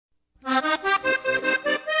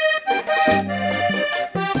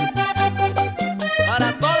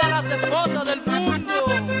Para todas las esposas del mundo.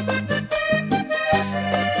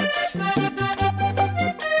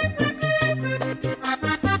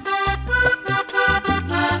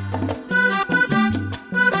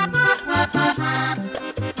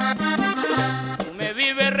 Tú me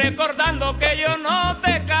vives recordando que yo no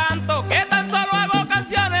te canto, que tan solo hago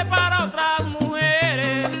canciones para otras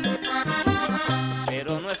mujeres.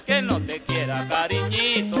 Pero no es que no te quiera,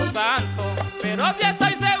 cariñito santo, pero sí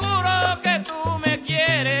estoy seguro que tú me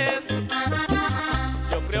quieres.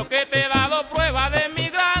 Yo creo que te he dado prueba de mi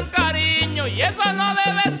gran cariño y eso no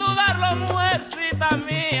debes dudarlo, mujercita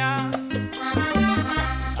mía.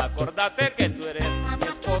 Acordate que tú eres mi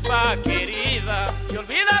esposa querida y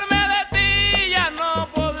olvidarme de ti ya no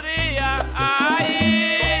podría.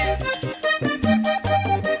 Ay.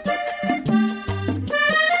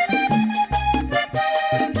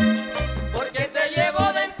 Porque te llevo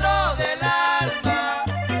dentro del alma,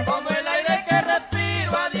 como el aire que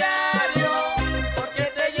respiro a diario. Porque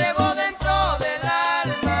te llevo dentro del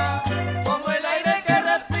alma, como el aire que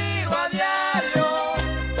respiro a diario.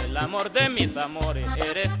 El amor de mis amores,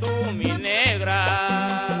 eres tú mi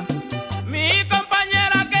negra, mi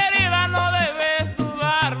compañera querida, no debes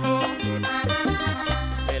dudarlo.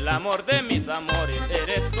 El amor de mis amores,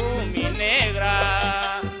 eres tú mi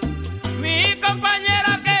negra, mi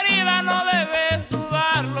compañera querida, no debes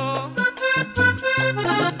dudarlo.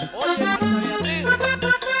 Oye, Marta Beatriz,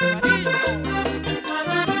 cariño.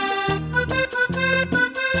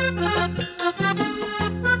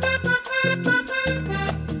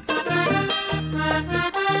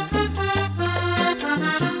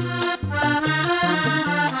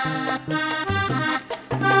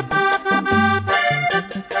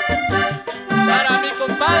 Para mi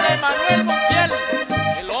compadre Alberto Montiel,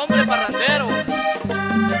 el hombre parrandero.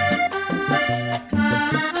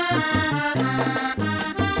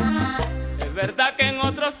 Es verdad que en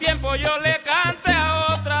otros tiempos yo le cante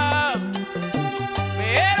a otras,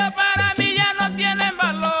 pero para mí ya no tienen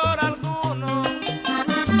valor alguno.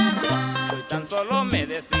 Hoy tan solo me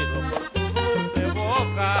decido por tu dulce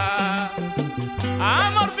boca.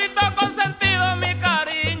 Amorcito consentido, mi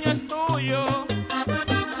cariño es tuyo.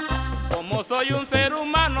 Como soy un ser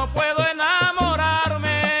humano puedo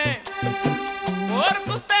enamorarme,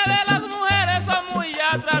 porque ustedes las mujeres son muy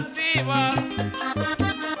atractivas.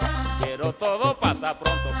 Pero todo pasa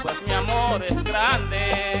pronto, pues mi amor es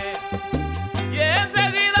grande. Y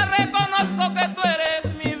enseguida reconozco que tú eres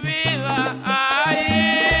mi vida.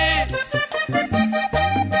 Ay.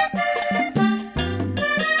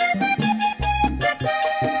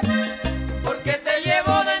 Porque te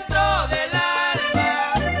llevo dentro del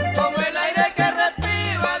alma, como el aire que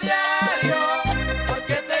respiro a diario.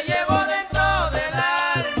 Porque te llevo dentro del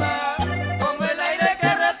alma, como el aire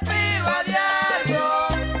que respiro a diario.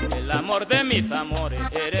 El amor de mis amores,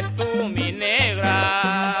 eres tú mi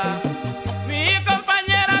negra, mi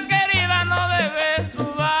compañera querida, no debes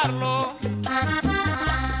dudarlo.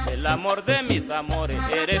 El amor de mis amores,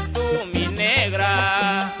 eres tú mi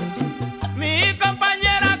negra, mi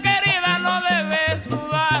compañera querida, no debes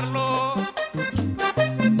dudarlo.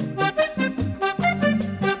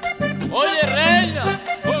 Oye, reina,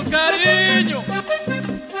 con cariño.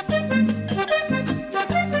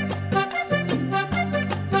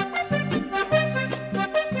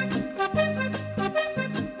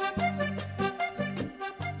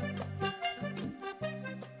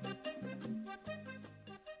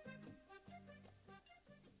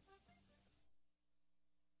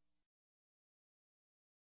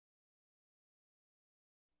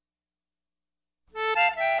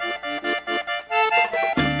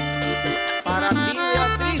 Para ti,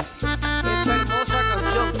 Beatriz, esta hermosa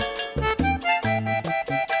canción.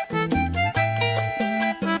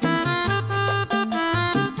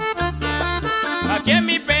 Aquí en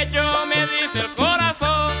mi pecho me dice el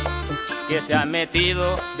corazón que se ha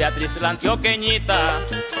metido Beatriz la antioqueñita.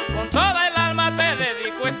 Con toda el alma te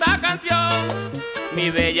dedico esta canción. Mi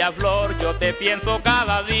bella flor, yo te pienso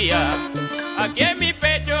cada día. Aquí en mi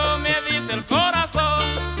pecho me dice el corazón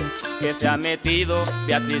que se ha metido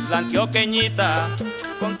Beatriz la antioqueñita.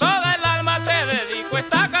 Con toda el alma te dedico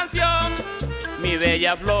esta canción. Mi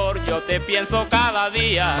bella flor, yo te pienso cada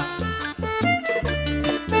día.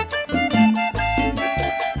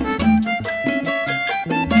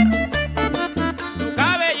 Tu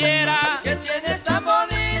cabellera, Que tienes tan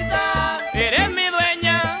bonita, eres mi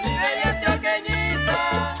dueña. mi bella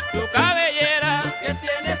antioqueñita. Tu cabellera, Que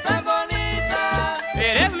tienes tan bonita,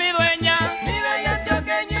 eres mi dueña. mi bella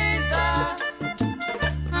antioqueñita.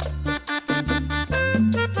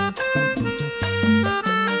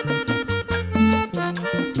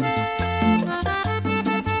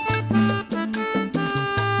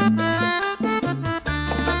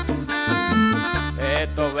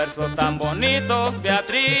 bonitos,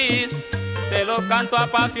 Beatriz, te los canto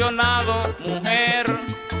apasionado, mujer,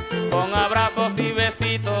 con abrazos y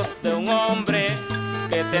besitos de un hombre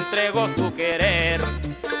que te entregó su querer.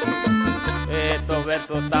 Estos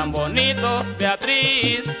versos tan bonitos,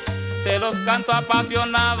 Beatriz, te los canto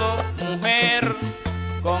apasionado, mujer,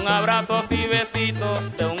 con abrazos y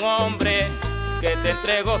besitos de un hombre que te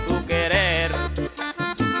entregó su querer.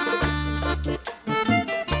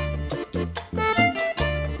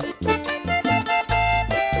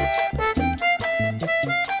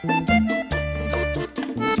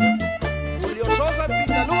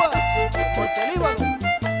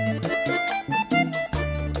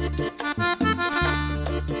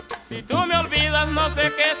 Si tú me olvidas, no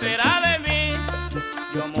sé qué será de mí.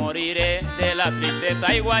 Yo moriré de la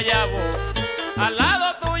tristeza y guayabo. Al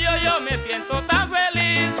lado tuyo yo me siento tan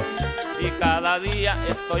feliz y cada día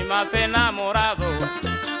estoy más enamorado.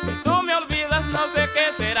 Si tú me olvidas, no sé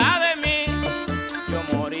qué será de mí. Yo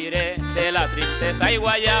moriré de la tristeza y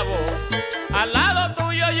guayabo. Al lado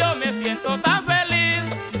tuyo yo me siento tan feliz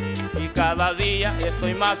y cada día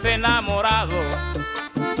estoy más enamorado.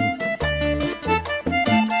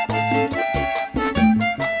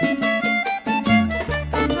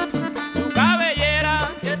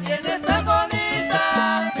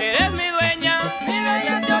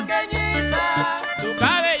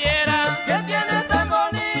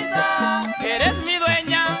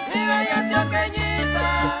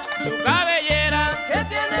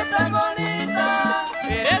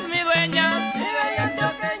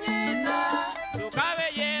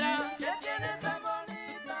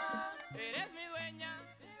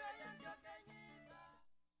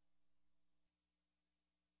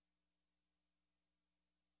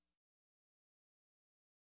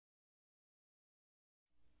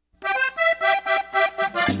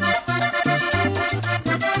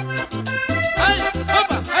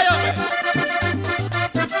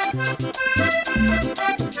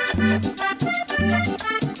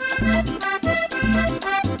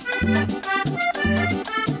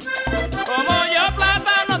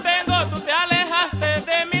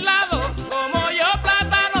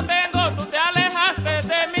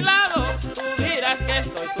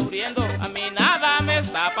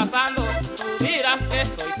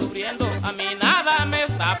 A mí nada me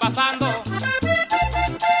está pasando.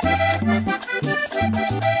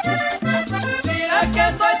 Tú dirás que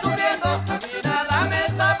estoy sufriendo, a mí nada me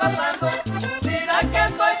está pasando. Tú dirás que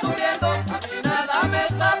estoy sufriendo, a mí nada me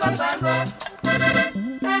está pasando.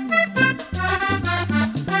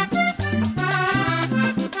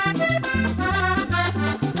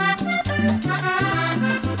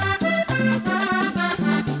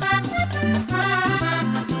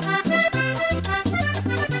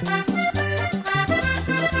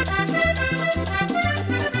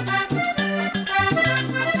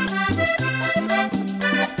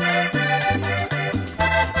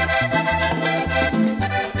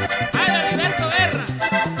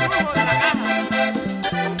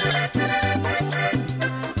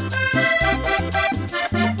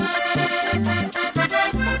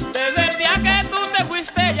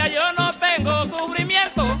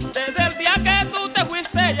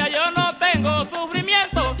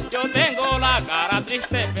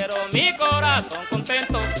 Triste, pero mi corazón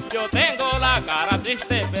contento. Yo tengo la cara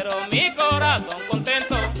triste, pero mi corazón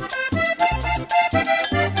contento.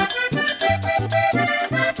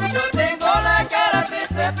 Yo tengo la cara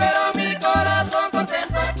triste, pero mi corazón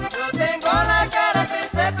contento. Yo tengo la cara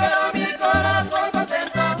triste, pero mi corazón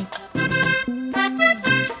contento.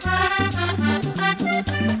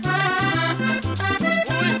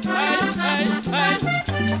 Uy, ay, ay, ay.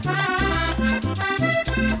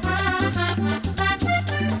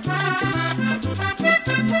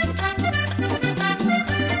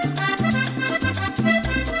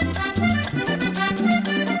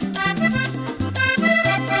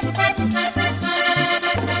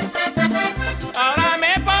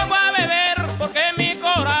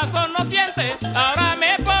 Ahora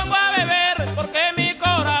me pongo a beber porque mi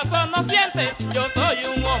corazón no siente. Yo soy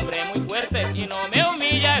un hombre muy fuerte y no me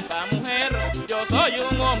humilla esa mujer. Yo soy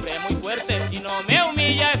un hombre muy fuerte y no me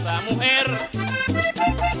humilla esa mujer.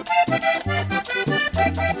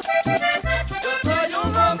 Yo soy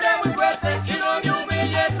un hombre muy fuerte y no me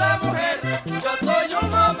humilla esa mujer. Yo soy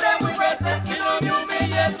un hombre muy fuerte y no me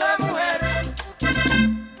humilla esa mujer.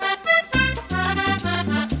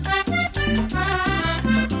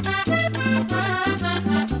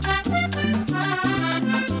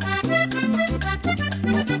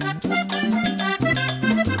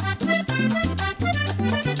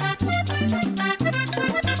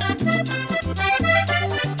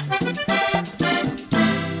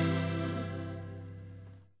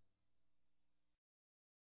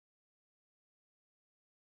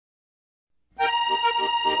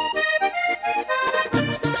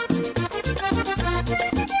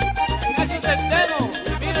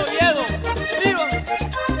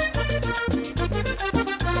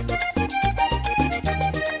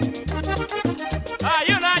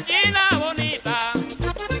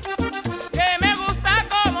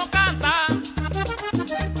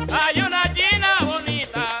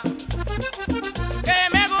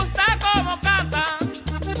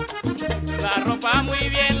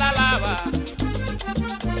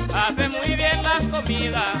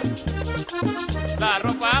 comida, la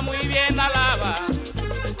ropa muy bien la lava,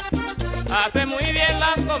 hace muy bien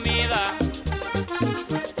las comidas.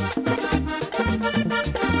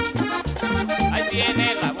 Ahí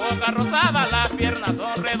tiene la boca rosada, las piernas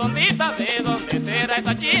son redonditas. ¿De dónde será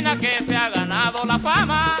esa china que se ha ganado la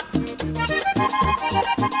fama?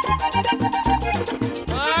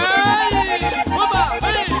 ¡Ay! ¡Upa!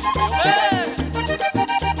 ¡Ay!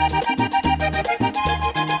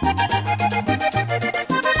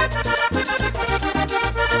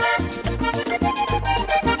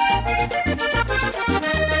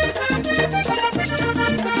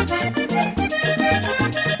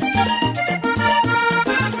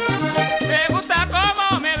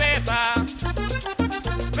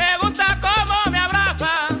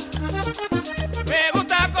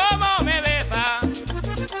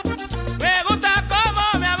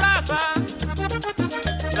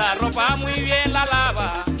 La ropa muy bien la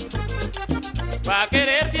lava, pa'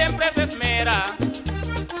 querer siempre se esmera.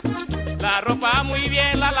 La ropa muy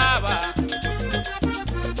bien la lava,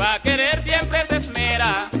 pa' querer siempre se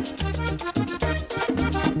esmera.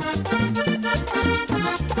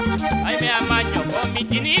 Ay, me amaño con mi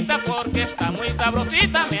chinita porque está muy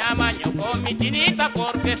sabrosita. Me amaño con mi chinita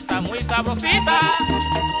porque está muy sabrosita.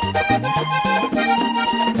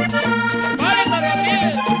 ¡Vale,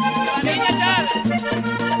 Rodríguez! ¡La niña Chávez!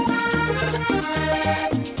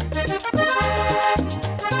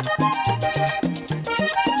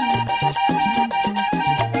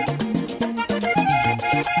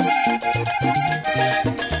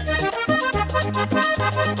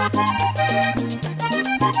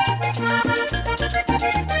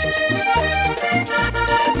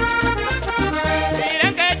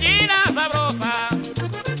 Miren qué china sabrosa,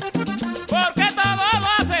 porque todo lo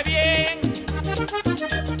hace bien.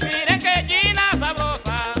 Miren qué china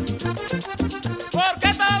sabrosa,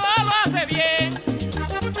 porque todo lo hace bien.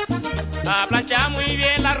 La plancha muy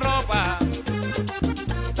bien la ropa,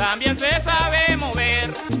 también se sabe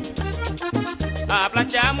mover. La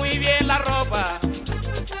plancha muy bien la ropa,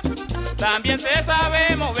 también se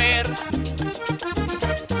sabe mover.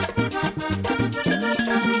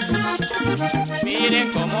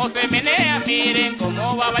 Miren cómo se menea, miren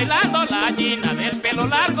cómo va bailando la china del pelo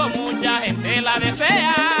largo, mucha gente la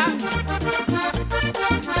desea.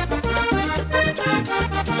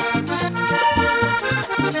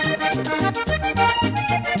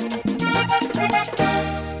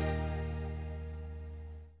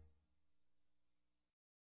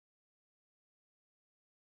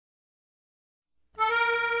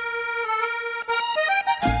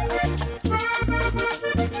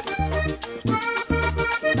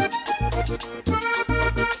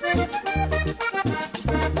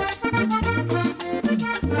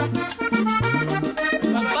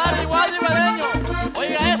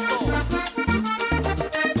 Oiga esto.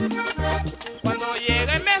 Cuando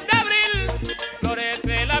llega el mes de abril,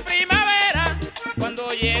 florece la primavera.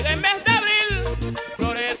 Cuando llega el mes de abril,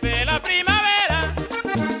 florece la primavera.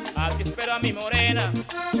 Así espero a mi morena,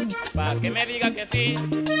 pa' que me diga que sí.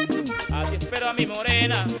 Así espero a mi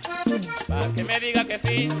morena, pa' que me diga que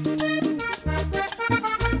sí.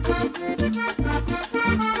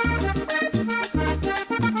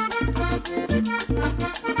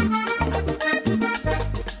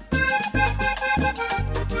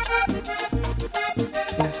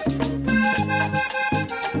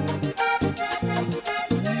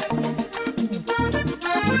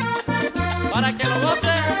 Para que lo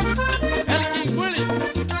goce el King Willy.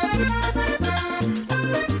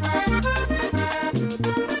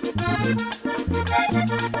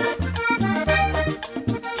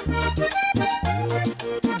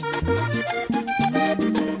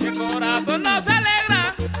 Que corazón no se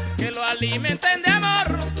alegra, que lo alimenten de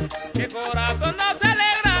amor. Que corazón no se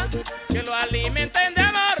alegra, que lo alimenten de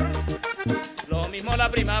amor. Lo mismo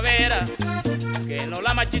la primavera, que no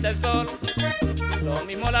la marchita el sol. Lo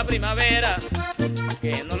mismo la primavera,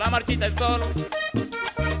 que no la marchita el sol.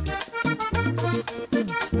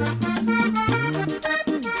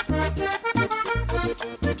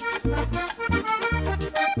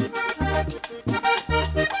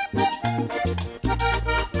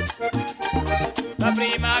 La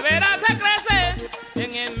primavera se crece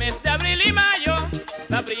en el mes de abril y mayo.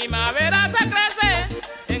 La primavera se crece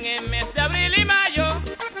en el mes de abril y mayo.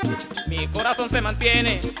 Mi corazón se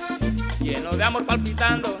mantiene lleno de amor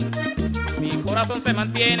palpitando. Mi corazón se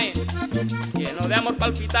mantiene lleno de amor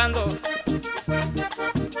palpitando.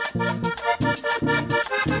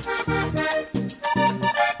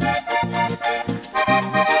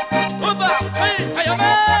 ¡Upa! ¡Ay!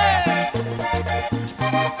 ¡Cállame!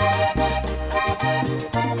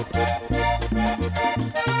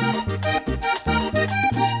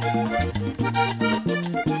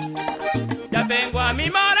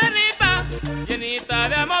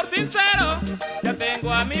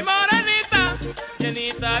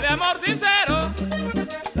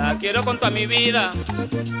 La quiero con toda mi vida,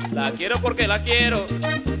 la quiero porque la quiero.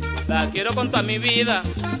 La quiero con toda mi vida,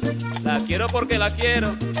 la quiero porque la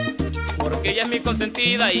quiero. Porque ella es mi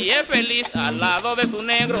consentida y es feliz al lado de su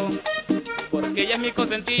negro. Porque ella es mi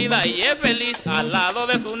consentida y es feliz al lado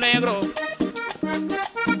de su negro.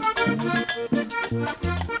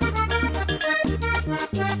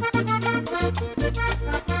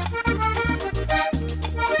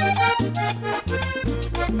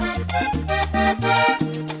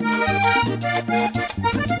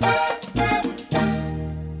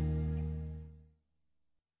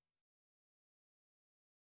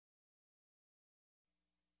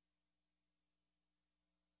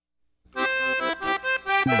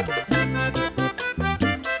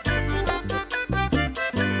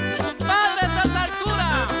 Compadre, a esa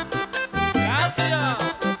altura. Gracias.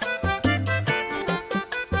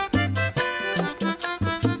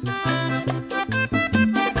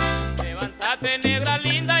 Levántate, negra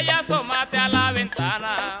linda, y asómate a la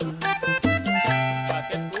ventana, pa'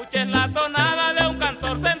 que escuches la tonada de un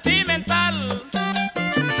cantor sentimental.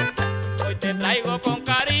 Hoy te traigo con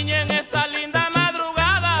cariño en esta linda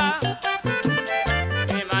madrugada,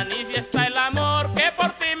 que manifiesta el amor que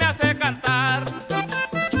por ti me hace cantar.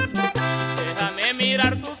 Déjame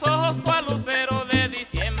mirar tus ojos cual lucero de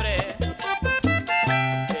diciembre,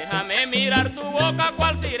 déjame mirar tu boca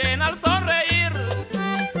cual sirena al sonreír.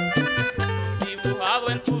 Dibujado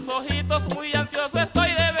en tus ojitos muy ansioso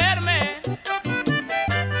estoy de verme,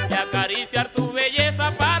 de acariciar tu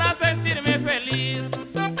belleza para sentirme feliz.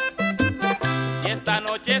 Y esta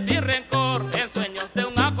noche sin rencor, en sueños de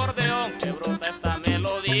un acordeón que brota esta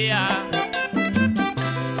melodía,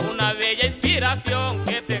 una bella inspiración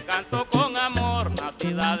que te canto con amor,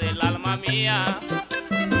 nacida del alma mía.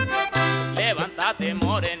 Levántate,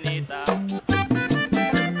 morenita,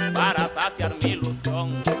 para saciar mi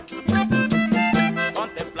ilusión,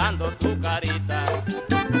 contemplando tu carita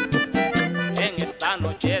en esta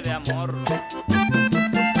noche de amor,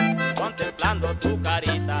 contemplando tu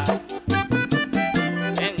carita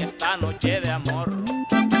en esta noche de amor.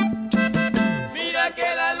 Mira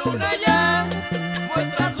que la luna ya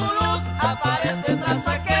muestra su luz, aparece tras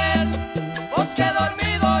aquel bosque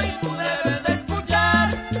dormido y tú debes de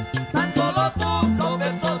escuchar tan solo tú los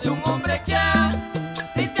versos de un hombre que a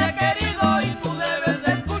ti te ha querido, y tú debes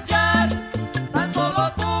de escuchar tan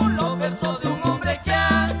solo tú los versos de un hombre que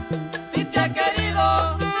a ti te ha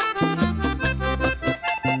querido.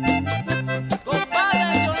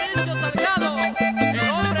 Compadre Dionisio Salgado, el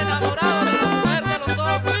hombre enamorado de la mujer de los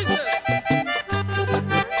ojos grises.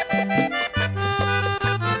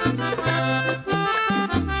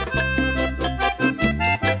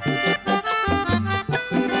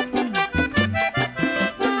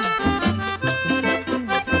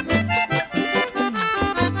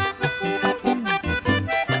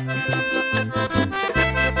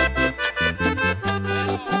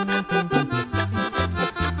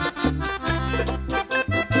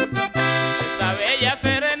 Esta bella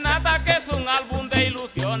serenata que es un álbum de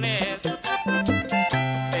ilusiones,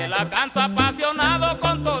 te la canto apasionado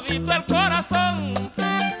con todito el corazón,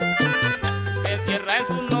 que encierra en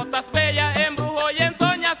sus notas bellas embrujo y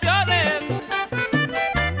ensoñaciones,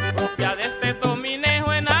 propia de este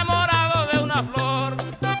tominejo enamorado de una flor.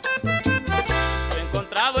 Yo he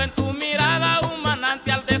encontrado en tu mirada un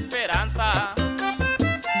manantial de esperanza,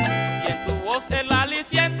 y en tu voz el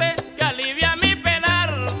aliciente que alivia mi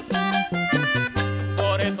penar.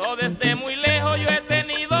 Por eso desde muy lejos yo he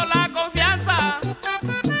tenido la confianza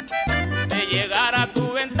de llegar a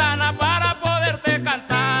tu ventana para poderte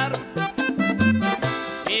cantar.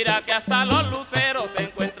 Mira que hasta los luceros se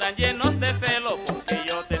encuentran llenos de celo porque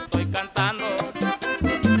yo te estoy cantando.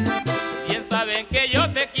 Bien saben que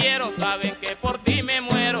yo te quiero, saben que por ti me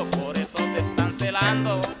muero, por eso te están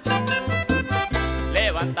celando.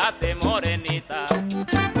 Levántate, morenita,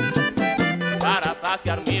 para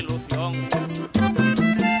saciar mi ilusión,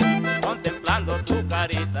 contemplando tu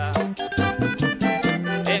carita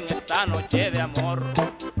en esta noche de amor,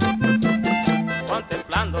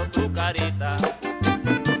 contemplando tu carita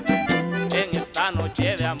en esta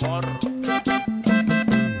noche de amor.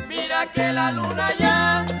 Mira que la luna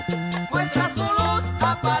ya muestra su luz,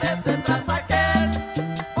 aparece tras aquel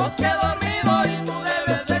bosque dormido, y tú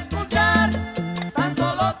debes de escuchar tan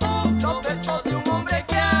solo tú los versos de un hombre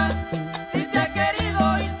que a ti te ha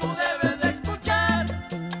querido, y tú debes de escuchar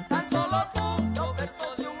tan solo tú los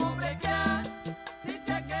versos de un hombre que a ti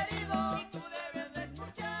te ha querido, y tú debes de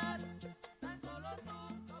escuchar tan solo tú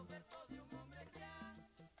los versos de un hombre que a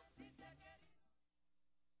ti te ha querido.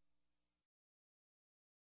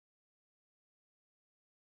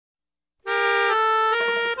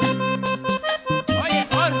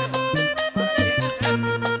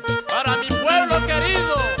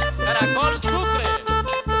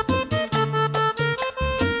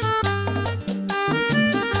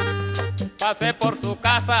 pasé por su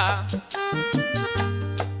casa.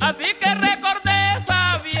 Así que recordé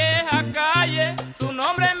esa vieja calle, su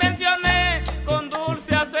nombre mencioné con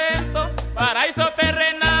dulce acento. Paraíso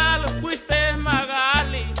terrenal, fuiste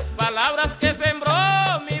Magali, palabras que sembró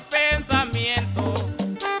mi pensamiento.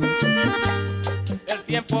 El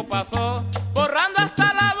tiempo pasó, borrando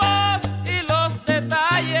hasta la voz y los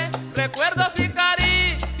detalles. Recuerdos y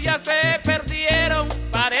caricias se perdieron.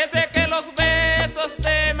 Parece que los besos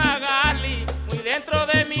de Magali muy dentro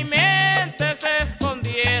de mi mente se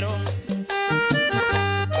escondieron.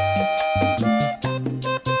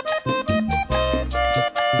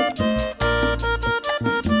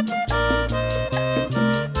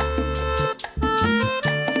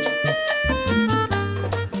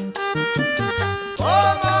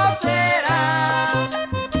 ¿Cómo será?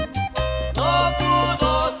 No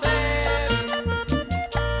pudo ser.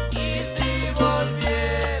 Y si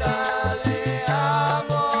volviera, le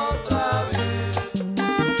amo otra vez.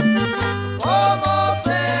 ¿Cómo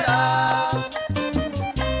será?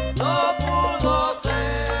 No pudo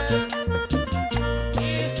ser.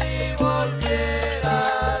 Y si volviera,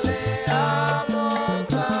 le amo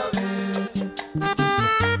otra vez.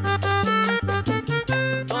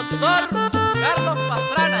 Doctor Carlos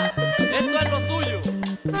Pastrana, esto es lo suyo.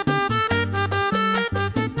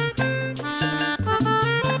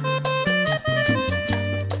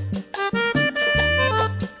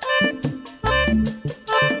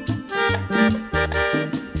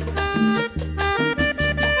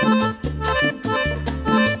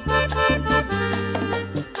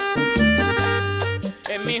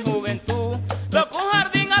 En mi juventud, loco un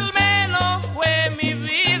jardín al menos fue mi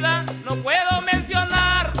vida. No puedo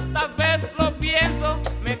mencionar, tal vez lo pienso.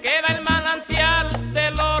 Me queda el manantial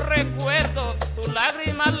de los recuerdos, tus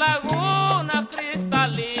lágrimas, laguna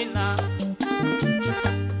cristalina.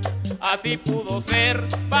 Así pudo ser,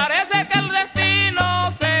 parece que el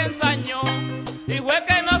destino se ensañó. Y fue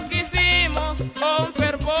que nos quisimos con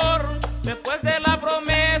fervor, después de la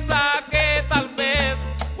promesa que tal vez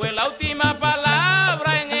fue la última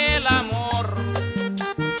palabra en el amor.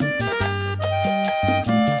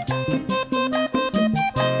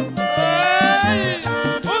 ¡Ay!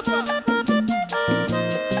 ¡Upa!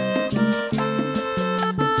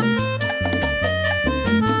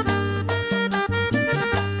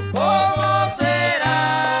 ¿Cómo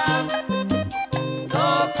será?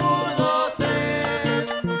 No pudo ser.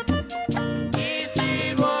 Y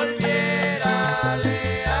si volviera,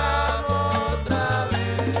 le amo otra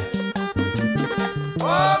vez.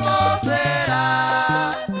 ¿Cómo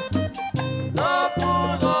será? No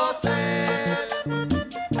pudo ser.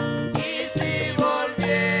 Y si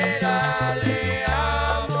volviera, le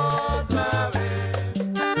amo otra vez.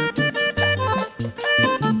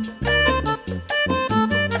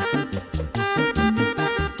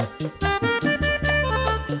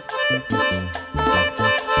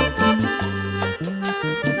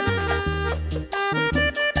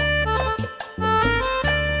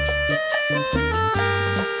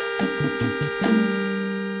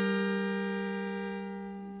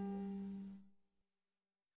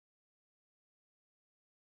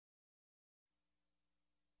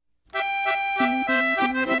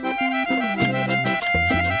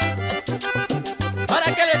 Para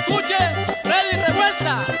que le escuche, Freddy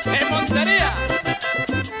Revuelta, en Montería.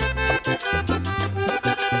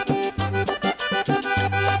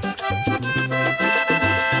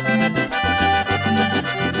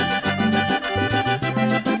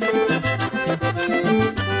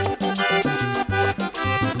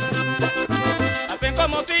 Hacen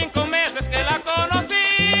como 5 meses que la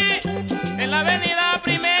conocí en la avenida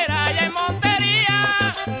Primera, allá en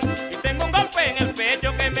Montería. Y tengo un golpe en el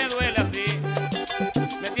pecho que me duele así.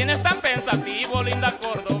 Me tienes tan pensativo, linda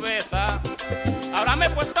cordobesa. Ahora me he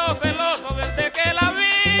puesto celoso desde que la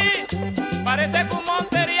vi. Parece que un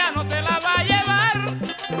monteriano se la va a llevar.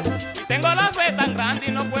 Y tengo la fe tan grande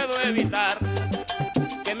y no puedo evitar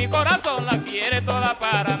que mi corazón la quiere toda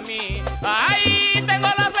para mí. Ay, tengo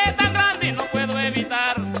la fe tan grande y no puedo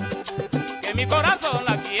evitar que mi corazón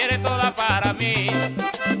la quiere toda para mí.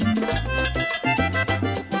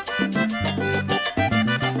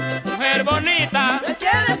 Mujer bonita, Me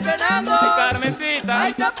tienes penando. ay Carmencita,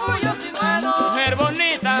 Ay, capullo sinuano. mujer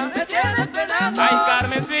bonita, Me tienes penando. ay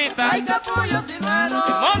Carmencita. Ay, capullo sinuano.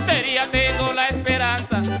 En Montería tengo la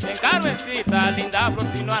esperanza, en Carmencita, linda flor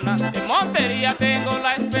sinuana. En Montería tengo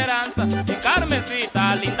la esperanza, en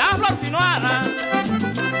Carmencita, linda flor sinuana.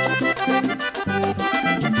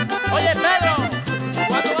 Oye Pedro,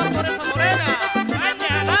 ¿cuándo vas por esa morena?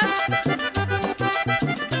 Mañana.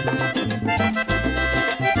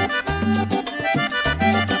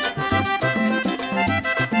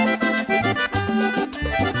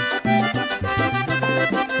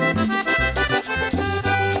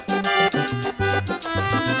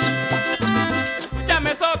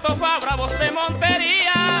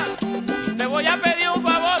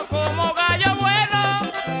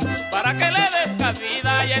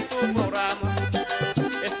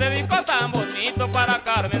 bonito para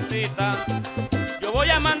Carmencita. Yo voy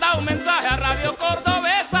a mandar un mensaje a Radio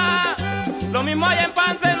Cordobesa, lo mismo hay en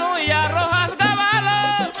Pancenú y a Rojas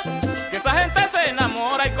Gabalos, que esa gente se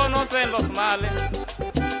enamora y conoce los males,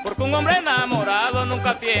 porque un hombre enamorado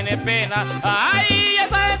nunca tiene pena. Ay,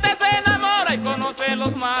 esa gente se enamora y conoce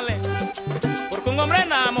los males, porque un hombre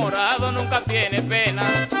enamorado nunca tiene pena.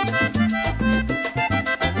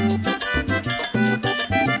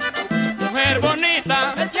 Mujer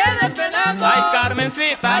bonita, me tienes penando. ay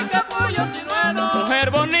Carmencita, Ay, capullo sinuano. mujer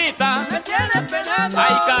bonita, Me tienes penando.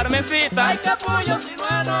 ay Carmencita, Ay, capullo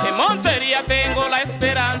sinuano. en Montería tengo la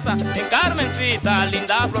esperanza, en Carmencita,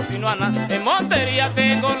 linda flor sinuana. En Montería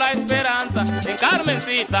tengo la esperanza, en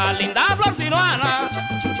Carmencita, linda flor sinuana.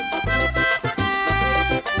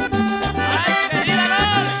 Ay, querida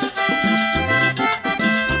Loli.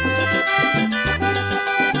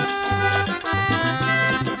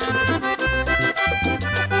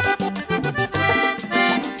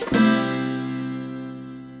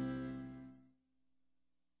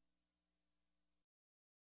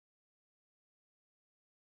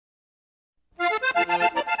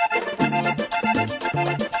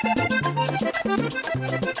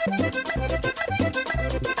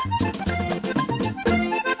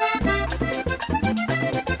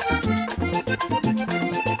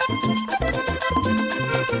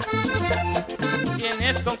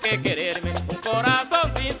 Tienes con qué quererme, un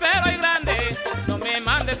corazón sincero y grande. No me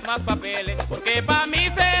mandes más papeles, porque pa' mí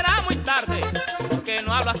será muy tarde. Porque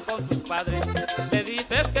no hablas con tus padres, le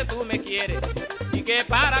dices que tú me quieres y que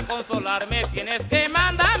para consolarme tienes que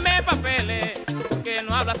mandarme papeles. Porque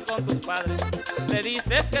no hablas con tus padres, le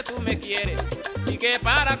dices que tú me quieres y que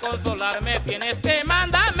para consolarme tienes que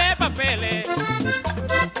mandarme papeles.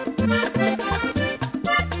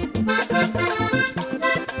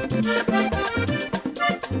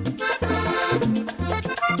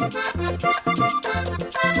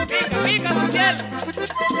 Pica, pica, Montiel.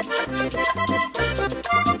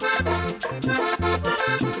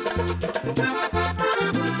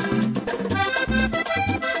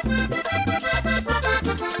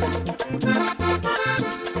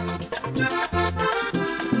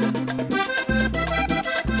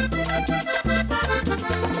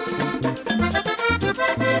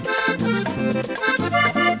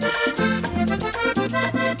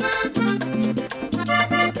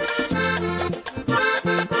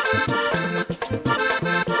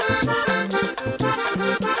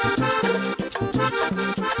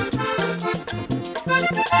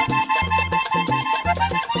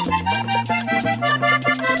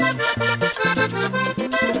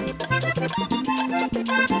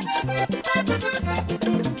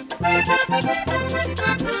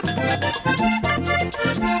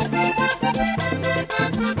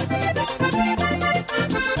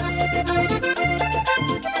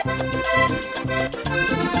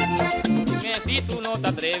 Dime si tú no te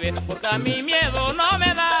atreves, porque a mí miedo no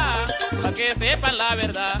me da. Pa' que sepan la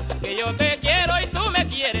verdad, que yo te quiero y tú me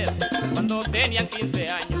quieres. Cuando tenían 15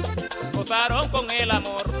 años, gozaron con el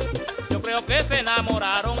amor. Yo creo que se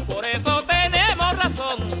enamoraron, por eso tenemos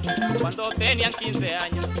razón. Cuando tenían 15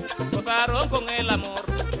 años, gozaron con el amor.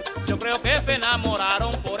 Yo creo que se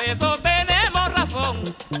enamoraron, por eso tenemos razón.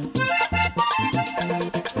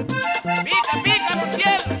 Pica, pica,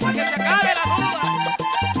 Montiel, para que se acabe la duda.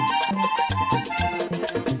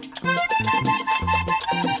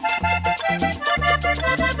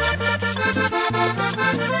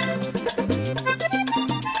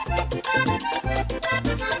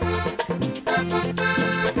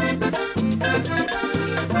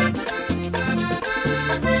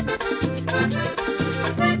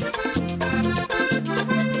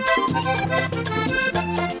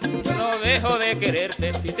 Dejo de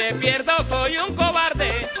quererte, si te pierdo soy un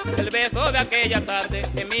cobarde. El beso de aquella tarde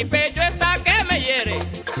en mi pecho está que me hiere.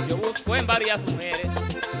 Yo busco en varias mujeres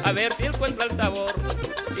a ver si encuentro el sabor,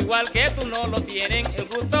 igual que tú no lo tienen, el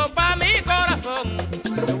gusto pa' mi corazón.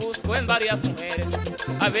 Yo busco en varias mujeres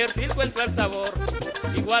a ver si encuentro el sabor,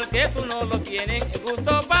 igual que tú no lo tienen, el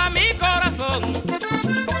gusto pa' mi corazón.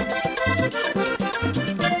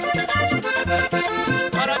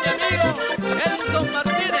 Para mi amigo Edison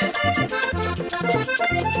Martínez.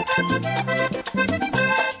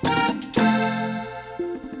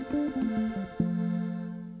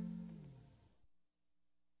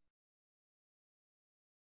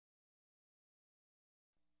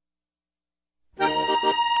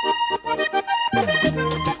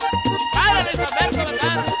 ¡Para Luis Alberto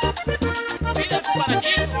Montiel! ¡Pide el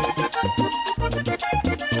cubanachito!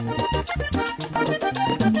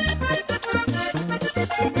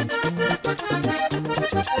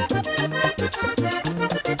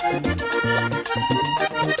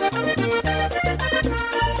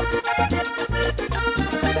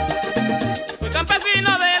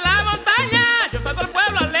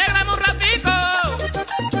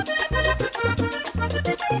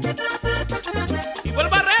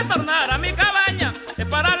 es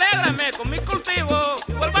para alegrarme con mi cultivo.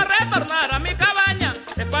 Y vuelvo a retornar a mi cabaña,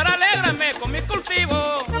 es para alegrarme con mi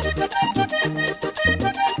cultivo.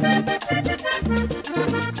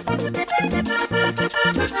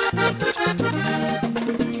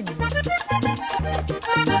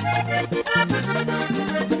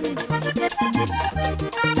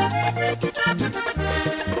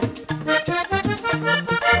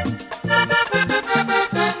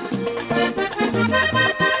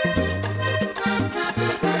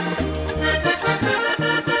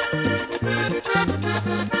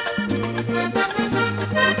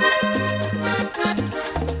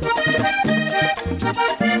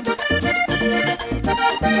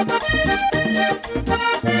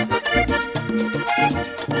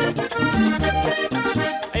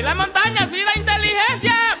 En la montaña sí da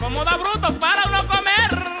inteligencia, como da brutos para uno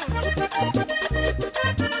comer.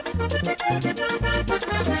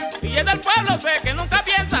 Y es del pueblo sé que nunca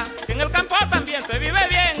piensa, que en el campo también se vive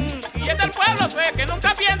bien. Y es del pueblo sé que